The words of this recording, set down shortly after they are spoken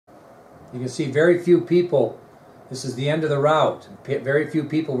You can see very few people. This is the end of the route. Very few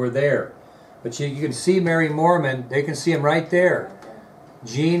people were there. But you can see Mary Moorman. They can see him right there.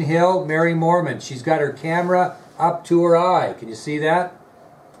 Jean Hill, Mary Moorman. She's got her camera up to her eye. Can you see that?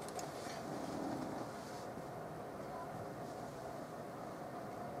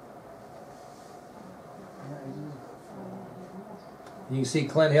 You can see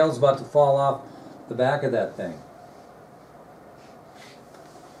Clint Hill's about to fall off the back of that thing.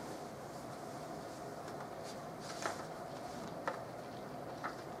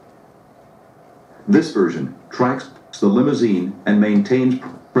 This version tracks the limousine and maintains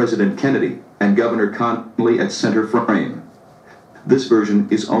President Kennedy and Governor Connally at center frame. This version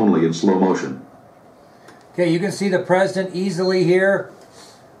is only in slow motion. Okay, you can see the president easily here.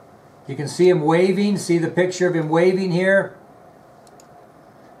 You can see him waving. See the picture of him waving here.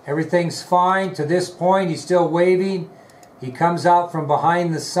 Everything's fine to this point. He's still waving. He comes out from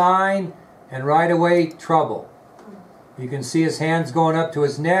behind the sign, and right away, trouble. You can see his hands going up to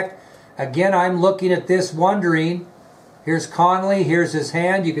his neck. Again, I'm looking at this wondering, here's Connally, here's his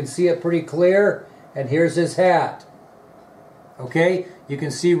hand, you can see it pretty clear, and here's his hat. Okay, you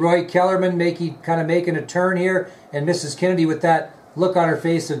can see Roy Kellerman kind of making a turn here, and Mrs. Kennedy with that look on her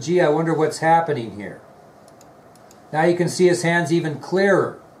face of, gee, I wonder what's happening here. Now you can see his hands even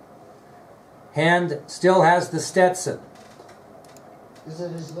clearer. Hand still has the Stetson. Is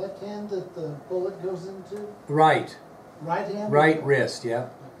it his left hand that the bullet goes into? Right. Right hand? Right wrist, yeah.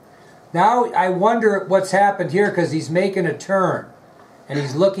 Now I wonder what's happened here because he's making a turn and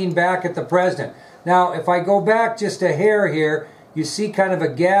he's looking back at the president. Now if I go back just a hair here, you see kind of a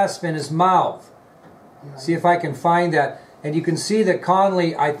gasp in his mouth. Yeah. See if I can find that. And you can see that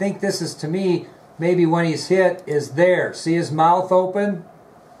Connally, I think this is to me, maybe when he's hit, is there. See his mouth open?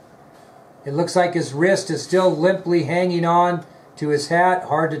 It looks like his wrist is still limply hanging on to his hat.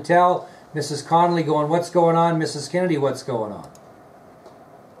 Hard to tell. Mrs. Connally going, what's going on? Mrs. Kennedy, what's going on?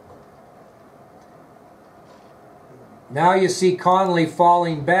 Now you see Connally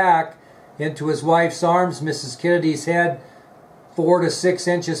falling back into his wife's arms, Mrs. Kennedy's head 4 to 6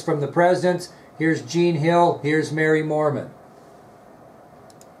 inches from the president's. Here's Jean Hill, here's Mary Moorman.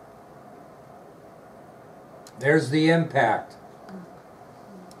 There's the impact.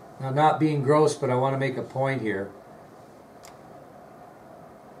 Now, not being gross, but I want to make a point here.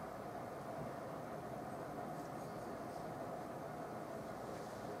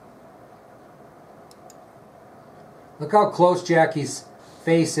 Look how close Jackie's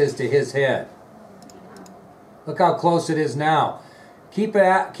face is to his head. Look how close it is now. Keep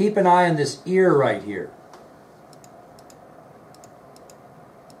an eye on this ear right here.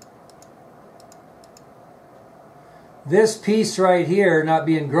 This piece right here, not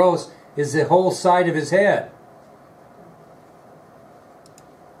being gross, is the whole side of his head.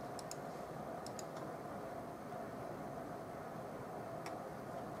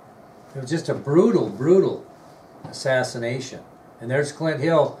 It was just a brutal, brutal assassination. And there's Clint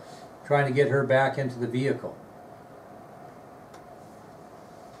Hill trying to get her back into the vehicle.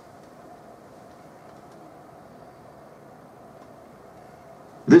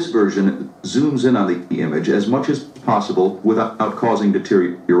 This version zooms in on the image as much as possible without causing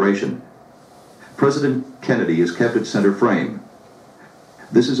deterioration. President Kennedy is kept at center frame.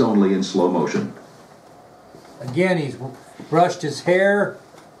 This is only in slow motion. Again, he's brushed his hair.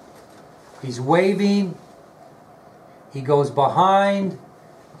 He's waving. He goes behind.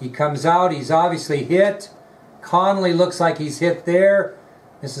 He comes out. He's obviously hit. Connally looks like he's hit there.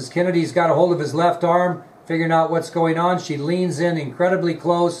 Mrs. Kennedy's got a hold of his left arm, figuring out what's going on. She leans in incredibly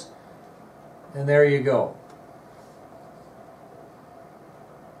close. And there you go.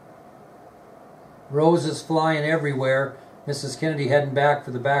 Roses flying everywhere. Mrs. Kennedy heading back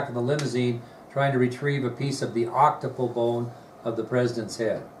for the back of the limousine, trying to retrieve a piece of the occipital bone of the president's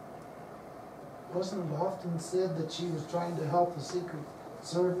head. Wasn't it often said that she was trying to help the Secret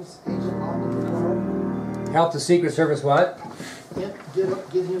Service agent onto the car? Help the Secret Service what? Get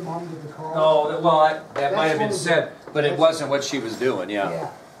him onto the car. Oh, well, that might have been said, but it wasn't what she was doing,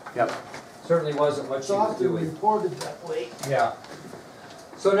 yeah. Yep. Certainly wasn't what she was doing. It's often reported that way. Yeah.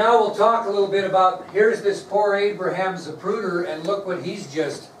 So now we'll talk a little bit about, here's this poor Abraham Zapruder, and look what he's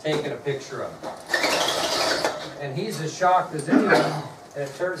just taken a picture of. And he's as shocked as anyone, and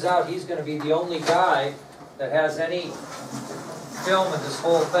it turns out he's going to be the only guy that has any film in this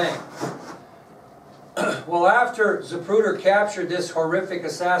whole thing. Well, after Zapruder captured this horrific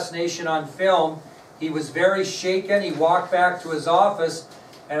assassination on film, he was very shaken. He walked back to his office,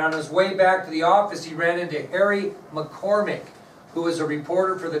 and on his way back to the office, he ran into Harry McCormick, who was a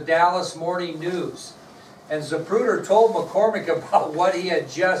reporter for the Dallas Morning News. And Zapruder told McCormick about what he had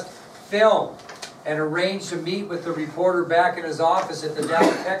just film and arranged to meet with the reporter back in his office at the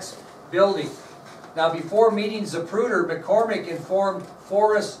Dallas building. Now, before meeting Zapruder, McCormick informed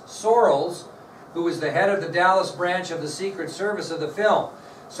Forrest Sorrells, who was the head of the Dallas branch of the Secret Service, of the film.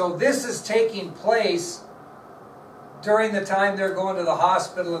 So this is taking place during the time they're going to the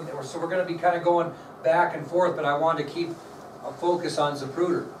hospital, and so we're going to be kind of going back and forth, but I wanted to keep a focus on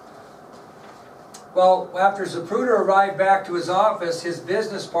Zapruder. Well, after Zapruder arrived back to his office, his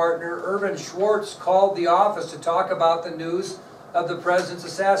business partner, Irvin Schwartz, called the office to talk about the news of the president's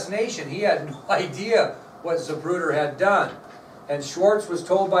assassination. He had no idea what Zapruder had done. And Schwartz was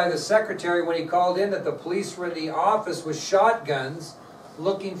told by the secretary when he called in that the police were in the office with shotguns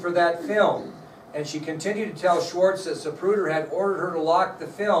looking for that film. And she continued to tell Schwartz that Zapruder had ordered her to lock the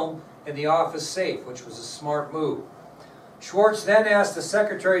film in the office safe, which was a smart move. Schwartz then asked the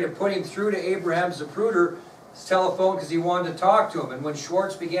secretary to put him through to Abraham Zapruder's telephone because he wanted to talk to him. And when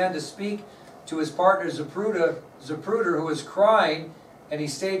Schwartz began to speak to his partner Zapruder, who was crying, and he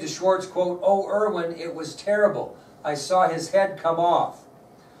stated to Schwartz, quote, "Oh, Irwin, it was terrible. I saw his head come off."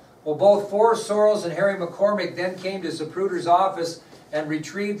 Well, both Forrest Sorrells and Harry McCormick then came to Zapruder's office and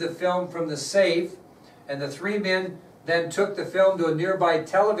retrieved the film from the safe, and the three men then took the film to a nearby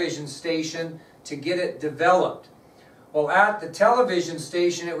television station to get it developed. Well, at the television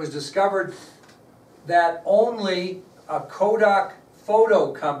station, it was discovered that only a Kodak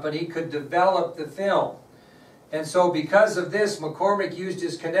photo company could develop the film. And so because of this, McCormick used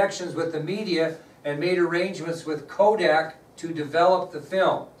his connections with the media and made arrangements with Kodak to develop the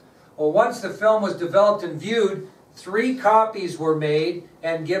film. Well, once the film was developed and viewed, 3 copies were made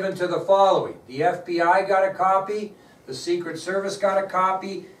and given to the following. The FBI got a copy, the Secret Service got a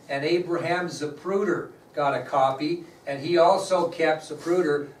copy, and Abraham Zapruder got a copy, and he also kept,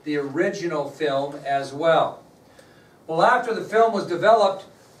 Zapruder, the original film as well. Well, after the film was developed,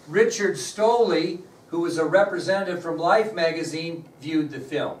 Richard Stoley, who was a representative from Life magazine, viewed the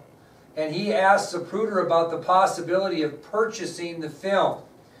film. And he asked Zapruder about the possibility of purchasing the film.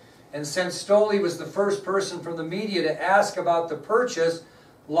 And since Stoley was the first person from the media to ask about the purchase,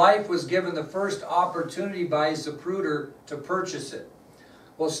 Life was given the first opportunity by Zapruder to purchase it.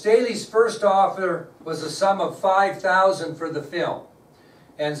 Well, Staley's first offer was a sum of $5,000 for the film.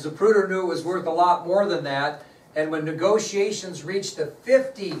 And Zapruder knew it was worth a lot more than that. And when negotiations reached the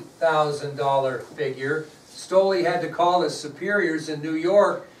 $50,000 figure, Stoley had to call his superiors in New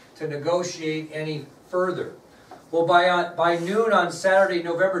York to negotiate any further. Well, by noon on Saturday,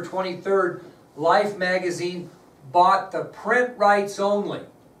 November 23rd, Life magazine bought the print rights only,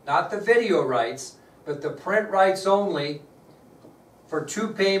 not the video rights, but the print rights only, for 2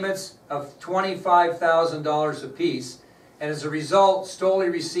 payments of $25,000 apiece. And as a result, Stoley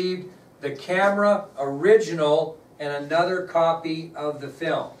received the camera original and another copy of the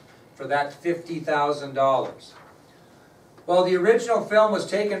film for that $50,000. Well, the original film was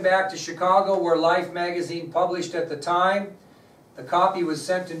taken back to Chicago, where Life magazine published at the time. The copy was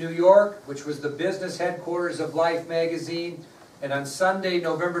sent to New York, which was the business headquarters of Life magazine. And on Sunday,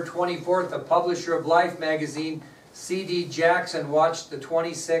 November 24th, the publisher of Life magazine, C.D. Jackson, watched the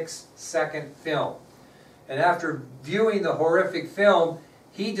 26-second film. And after viewing the horrific film,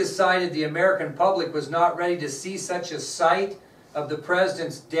 he decided the American public was not ready to see such a sight of the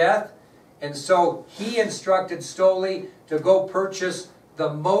president's death. And so he instructed Stoley to go purchase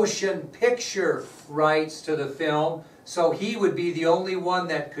the motion picture rights to the film, so he would be the only one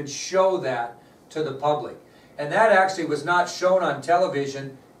that could show that to the public. And that actually was not shown on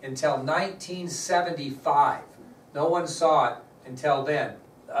television until 1975. No one saw it until then,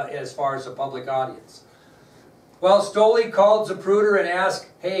 as far as the public audience. Well, Stoley called Zapruder and asked,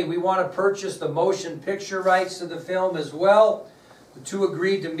 "Hey, we want to purchase the motion picture rights to the film as well." The two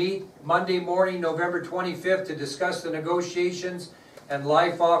agreed to meet Monday morning, November 25th, to discuss the negotiations, and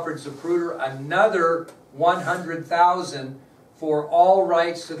Life offered Zapruder another $100,000 for all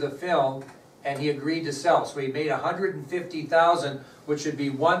rights to the film, and he agreed to sell. So he made $150,000, which would be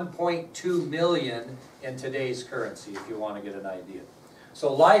 $1.2 million in today's currency, if you want to get an idea.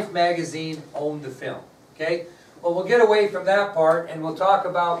 So Life magazine owned the film. Okay? Well, we'll get away from that part, and we'll talk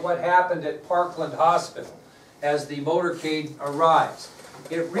about what happened at Parkland Hospital as the motorcade arrives.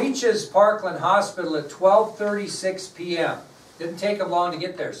 It reaches Parkland Hospital at 12:36 p.m. Didn't take them long to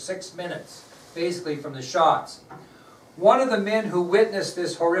get there, 6 minutes, basically, from the shots. One of the men who witnessed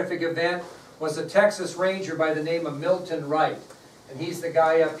this horrific event was a Texas Ranger by the name of Milton Wright. And he's the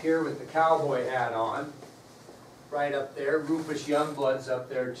guy up here with the cowboy hat on, right up there. Rufus Youngblood's up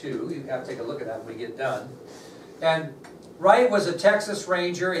there too. You have to take a look at that when we get done. And Wright was a Texas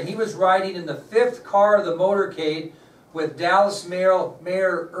Ranger, and he was riding in the 5th car of the motorcade with Dallas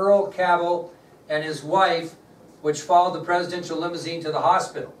Mayor Earl Cabell and his wife, which followed the presidential limousine to the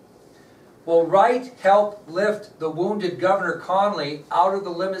hospital. Well, Wright helped lift the wounded Governor Connolly out of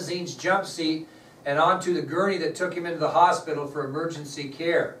the limousine's jump seat and onto the gurney that took him into the hospital for emergency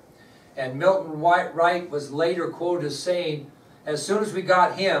care. And Milton Wright was later quoted as saying, "As soon as we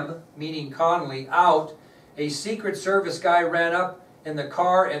got him," meaning Connolly, "out, a Secret Service guy ran up in the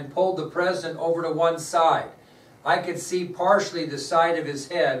car and pulled the president over to one side. I could see partially the side of his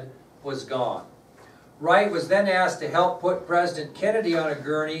head was gone." Wright was then asked to help put President Kennedy on a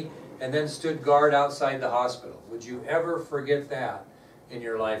gurney and then stood guard outside the hospital. Would you ever forget that in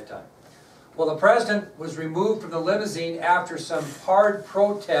your lifetime? Well, the president was removed from the limousine after some hard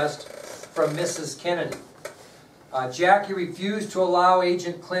protest from Mrs. Kennedy. Jackie refused to allow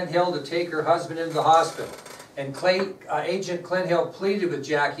Agent Clint Hill to take her husband into the hospital. And Agent Clint Hill pleaded with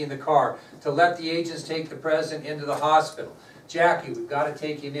Jackie in the car to let the agents take the president into the hospital. "Jackie, we've got to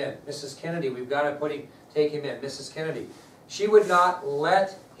take him in." "Mrs. Kennedy, we've got to take him in." "Mrs. Kennedy." She would not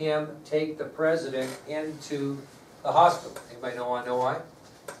let him take the president into the hospital. Anybody want to know why?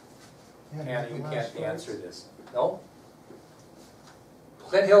 Hannah, you can't answer this. No?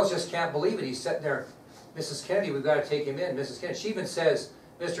 Clint Hill just can't believe it. He's sitting there, "Mrs. Kennedy, we've got to take him in." Mrs. Kennedy. She even says,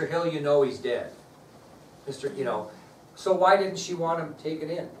 "Mr. Hill, you know he's dead." So why didn't she want him taken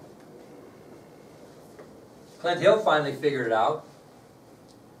in? Clint Hill finally figured it out.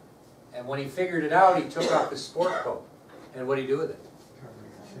 And when he figured it out, he took off his sport coat. And what did he do with it?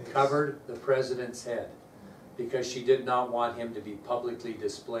 Covered the president's head. Because she did not want him to be publicly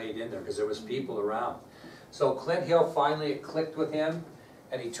displayed in there, because there was people around. So Clint Hill finally, it clicked with him,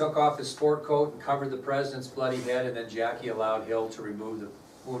 and he took off his sport coat and covered the president's bloody head, and then Jackie allowed Hill to remove the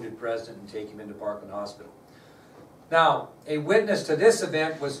wounded president and take him into Parkland Hospital. Now, a witness to this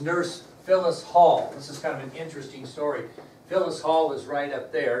event was Nurse Phyllis Hall. This is kind of an interesting story. Phyllis Hall was right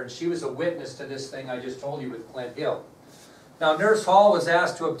up there, and she was a witness to this thing I just told you with Clint Hill. Now, Nurse Hall was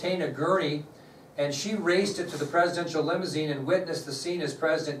asked to obtain a gurney, and she raced it to the presidential limousine and witnessed the scene as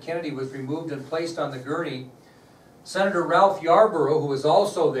President Kennedy was removed and placed on the gurney. Senator Ralph Yarborough, who was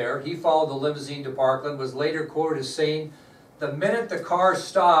also there, he followed the limousine to Parkland, was later quoted as saying, "The minute the car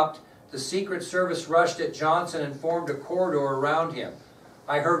stopped, the Secret Service rushed at Johnson and formed a corridor around him.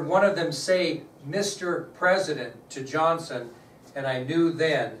 I heard one of them say, 'Mr. President,' to Johnson, and I knew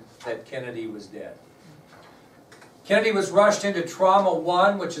then that Kennedy was dead." Kennedy was rushed into Trauma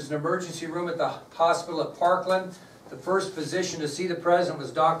 1, which is an emergency room at the hospital at Parkland. The first physician to see the president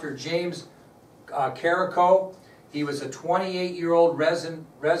was Dr. James Carrico. He was a 28-year-old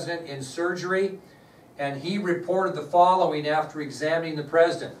resident in surgery, and he reported the following after examining the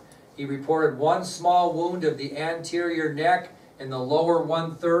president. He reported one small wound of the anterior neck in the lower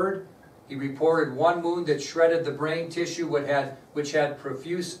 1/3. He reported one wound that shredded the brain tissue, which had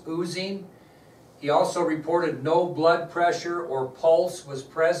profuse oozing. He also reported no blood pressure or pulse was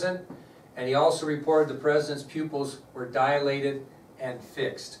present, and he also reported the president's pupils were dilated and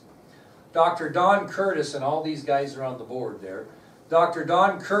fixed. Dr. Don Curtis, and all these guys are on the board there, Dr.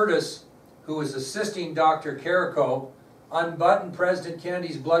 Don Curtis, who was assisting Dr. Carrico, unbuttoned President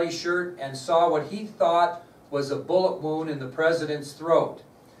Kennedy's bloody shirt and saw what he thought was a bullet wound in the president's throat.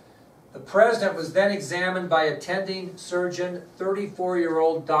 The president was then examined by attending surgeon,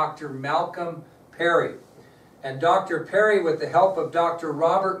 34-year-old Dr. Malcolm Perry. And Dr. Perry, with the help of Dr.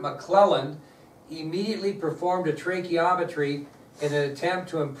 Robert McClelland, immediately performed a tracheometry in an attempt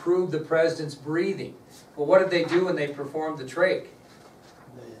to improve the president's breathing. Well, what did they do when they performed the trach?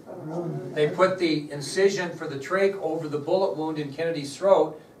 They put the incision for the trach over the bullet wound in Kennedy's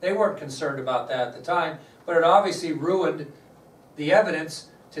throat. They weren't concerned about that at the time, but it obviously ruined the evidence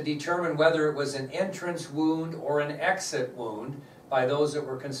to determine whether it was an entrance wound or an exit wound by those that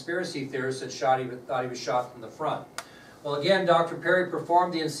were conspiracy theorists that thought he was shot from the front. Well, again, Dr. Perry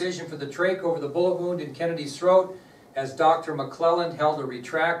performed the incision for the trach over the bullet wound in Kennedy's throat as Dr. McClelland held a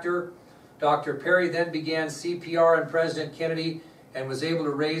retractor. Dr. Perry then began CPR on President Kennedy and was able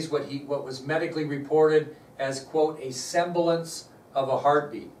to raise what was medically reported as, quote, a semblance of a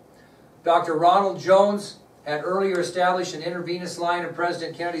heartbeat. Dr. Ronald Jones had earlier established an intravenous line of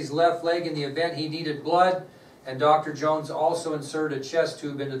President Kennedy's left leg in the event he needed blood, and Dr. Jones also inserted a chest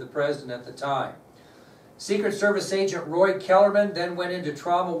tube into the president at the time. Secret Service agent Roy Kellerman then went into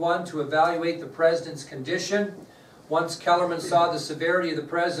Trauma 1 to evaluate the president's condition. Once Kellerman saw the severity of the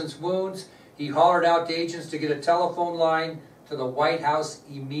president's wounds, he hollered out to agents to get a telephone line to the White House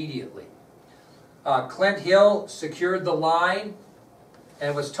immediately. Clint Hill secured the line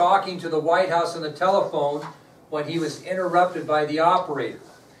and was talking to the White House on the telephone when he was interrupted by the operator.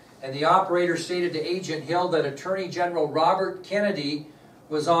 and the operator stated to Agent Hill that Attorney General Robert Kennedy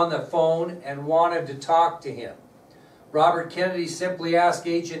was on the phone and wanted to talk to him. Robert Kennedy simply asked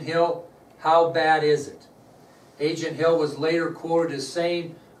Agent Hill, "How bad is it?" Agent Hill was later quoted as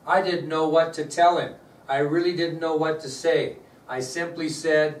saying, "I didn't know what to tell him. I really didn't know what to say. I simply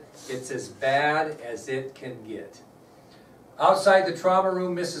said, it's as bad as it can get." Outside the trauma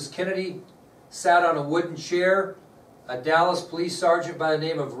room, Mrs. Kennedy sat on a wooden chair. A Dallas police sergeant by the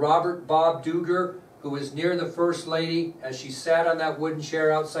name of Robert Bob Duger, who was near the First Lady as she sat on that wooden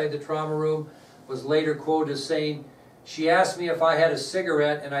chair outside the trauma room, was later quoted as saying, "She asked me if I had a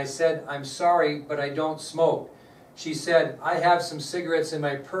cigarette, and I said, 'I'm sorry, but I don't smoke.' She said, 'I have some cigarettes in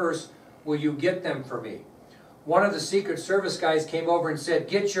my purse. Will you get them for me?' One of the Secret Service guys came over and said,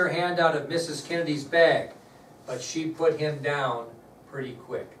 'Get your hand out of Mrs. Kennedy's bag.' But she put him down pretty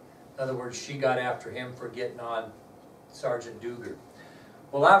quick." In other words, she got after him for getting on Sergeant Duger.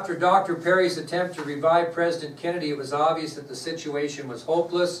 Well, after Dr. Perry's attempt to revive President Kennedy, it was obvious that the situation was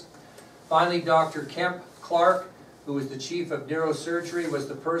hopeless. Finally, Dr. Kemp Clark, who was the chief of neurosurgery, was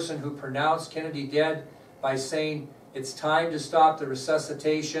the person who pronounced Kennedy dead by saying, "It's time to stop the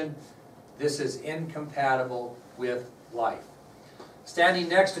resuscitation. This is incompatible with life." Standing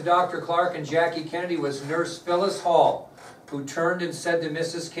next to Dr. Clark and Jackie Kennedy was Nurse Phyllis Hall, who turned and said to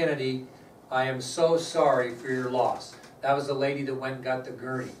Mrs. Kennedy, "I am so sorry for your loss." That was the lady that went and got the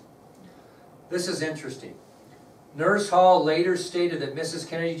gurney. This is interesting. Nurse Hall later stated that Mrs.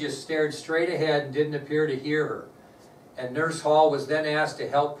 Kennedy just stared straight ahead and didn't appear to hear her. And Nurse Hall was then asked to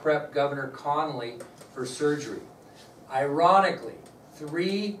help prep Governor Connolly for surgery. Ironically,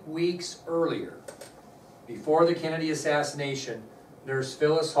 3 weeks earlier, before the Kennedy assassination, Nurse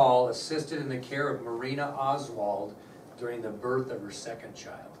Phyllis Hall assisted in the care of Marina Oswald during the birth of her second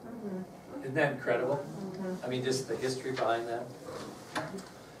child. Isn't that incredible? I mean, just the history behind that.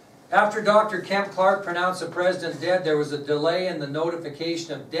 After Dr. Kemp Clark pronounced the president dead, there was a delay in the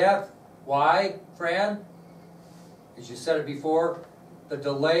notification of death. Why, Fran? As you said it before, the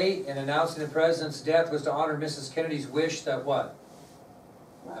delay in announcing the president's death was to honor Mrs. Kennedy's wish that what?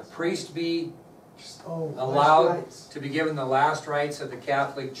 A priest be allowed to be given the last rites of the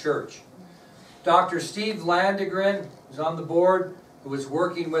Catholic Church. Dr. Steve Landegren, who's on the board, who was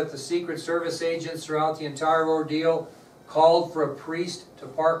working with the Secret Service agents throughout the entire ordeal, called for a priest to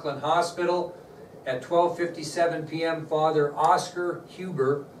Parkland Hospital. At 12:57 p.m., Father Oscar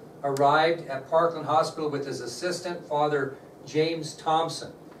Huber arrived at Parkland Hospital with his assistant, Father James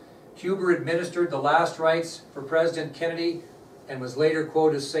Thompson. Huber administered the last rites for President Kennedy and was later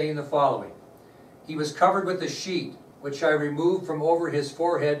quoted as saying the following: "He was covered with a sheet, which I removed from over his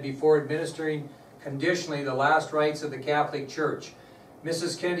forehead before administering conditionally the last rites of the Catholic Church.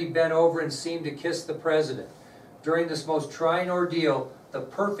 Mrs. Kennedy bent over and seemed to kiss the president. During this most trying ordeal, the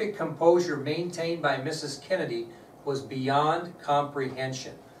perfect composure maintained by Mrs. Kennedy was beyond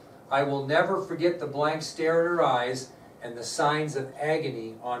comprehension. I will never forget the blank stare in her eyes and the signs of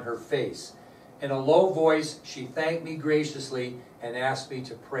agony on her face. In a low voice, she thanked me graciously and asked me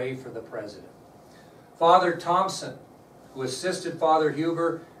to pray for the president." Father Thompson, who assisted Father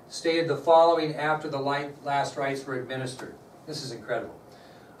Huber, stated the following after the last rites were administered. This is incredible.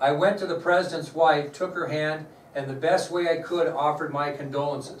 "I went to the president's wife, took her hand, and the best way I could offered my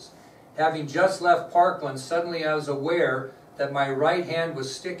condolences. Having just left Parkland, suddenly I was aware that my right hand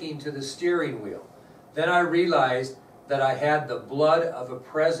was sticking to the steering wheel. Then I realized that I had the blood of a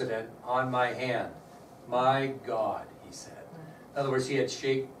president on my hand. My God," he said. In other words, he had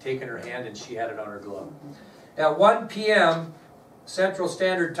taken her hand and she had it on her glove. At 1 p.m. Central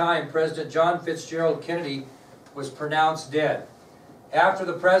Standard Time, President John Fitzgerald Kennedy was pronounced dead. After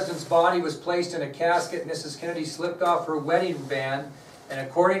the president's body was placed in a casket, Mrs. Kennedy slipped off her wedding band, and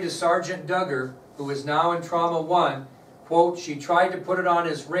according to Sergeant Duggar, who is now in Trauma 1, quote, "She tried to put it on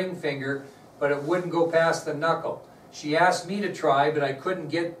his ring finger, but it wouldn't go past the knuckle. She asked me to try, but I couldn't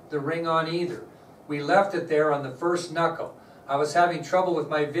get the ring on either. We left it there on the first knuckle. I was having trouble with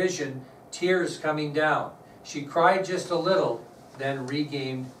my vision, tears coming down. She cried just a little, then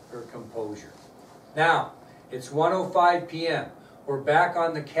regained her composure." Now, it's 1:05 p.m. We're back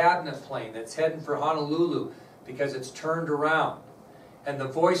on the cabinet plane that's heading for Honolulu because it's turned around. And the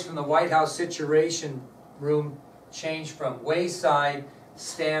voice from the White House Situation Room changed from "Wayside,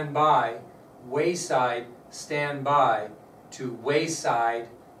 stand by," "Wayside, stand by," to "Wayside,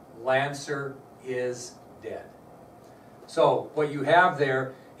 Lancer is dead." So what you have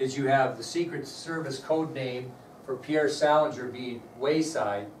there is you have the Secret Service code name for Pierre Salinger being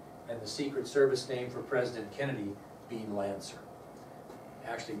Wayside and the Secret Service name for President Kennedy being Lancer.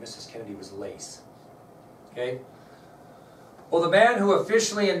 Actually, Mrs. Kennedy was Lace. Okay? Well, the man who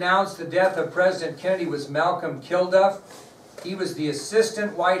officially announced the death of President Kennedy was Malcolm Kilduff. He was the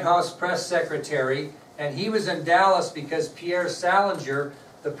assistant White House press secretary, and he was in Dallas because Pierre Salinger,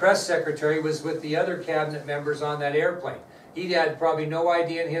 the press secretary, was with the other cabinet members on that airplane. He had probably no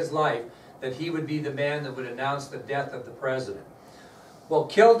idea in his life that he would be the man that would announce the death of the president. Well,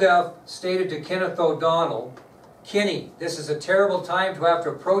 Kilduff stated to Kenneth O'Donnell, "Kinney, this is a terrible time to have to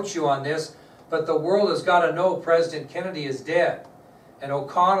approach you on this, but the world has got to know President Kennedy is dead." And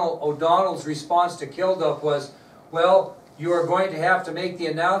O'Donnell's response to Kilduff was, "Well, you are going to have to make the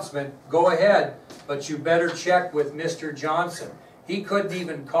announcement. Go ahead, but you better check with Mr. Johnson." He couldn't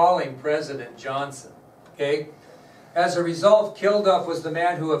even call him President Johnson. Okay? As a result, Kilduff was the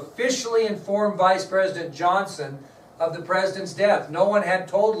man who officially informed Vice President Johnson of the president's death. No one had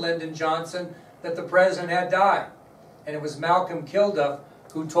told Lyndon Johnson that the president had died. And it was Malcolm Kilduff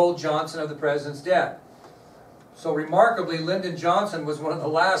who told Johnson of the president's death. So remarkably, Lyndon Johnson was one of the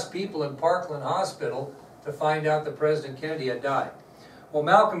last people in Parkland Hospital to find out that President Kennedy had died. Well,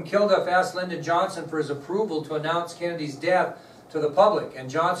 Malcolm Kilduff asked Lyndon Johnson for his approval to announce Kennedy's death to the public, and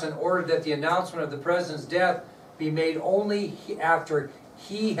Johnson ordered that the announcement of the president's death be made only after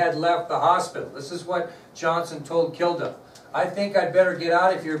he had left the hospital. This is what Johnson told Kilduff. "I think I'd better get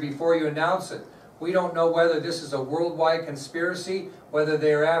out of here before you announce it. We don't know whether this is a worldwide conspiracy, whether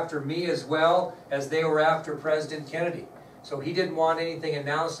they are after me as well as they were after President Kennedy." So he didn't want anything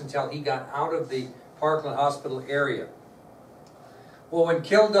announced until he got out of the Parkland Hospital area. Well, when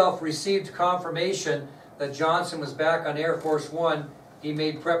Kilduff received confirmation that Johnson was back on Air Force One, he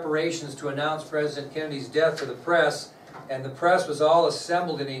made preparations to announce President Kennedy's death to the press, and the press was all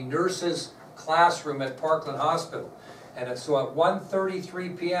assembled in a nurse's classroom at Parkland Hospital. And so at 1:33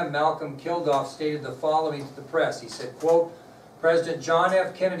 p.m., Malcolm Kilduff stated the following to the press. He said, quote, "President John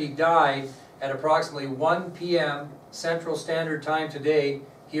F. Kennedy died at approximately 1 p.m. Central Standard Time today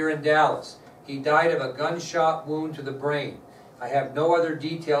here in Dallas. He died of a gunshot wound to the brain. I have no other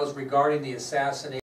details regarding the assassination."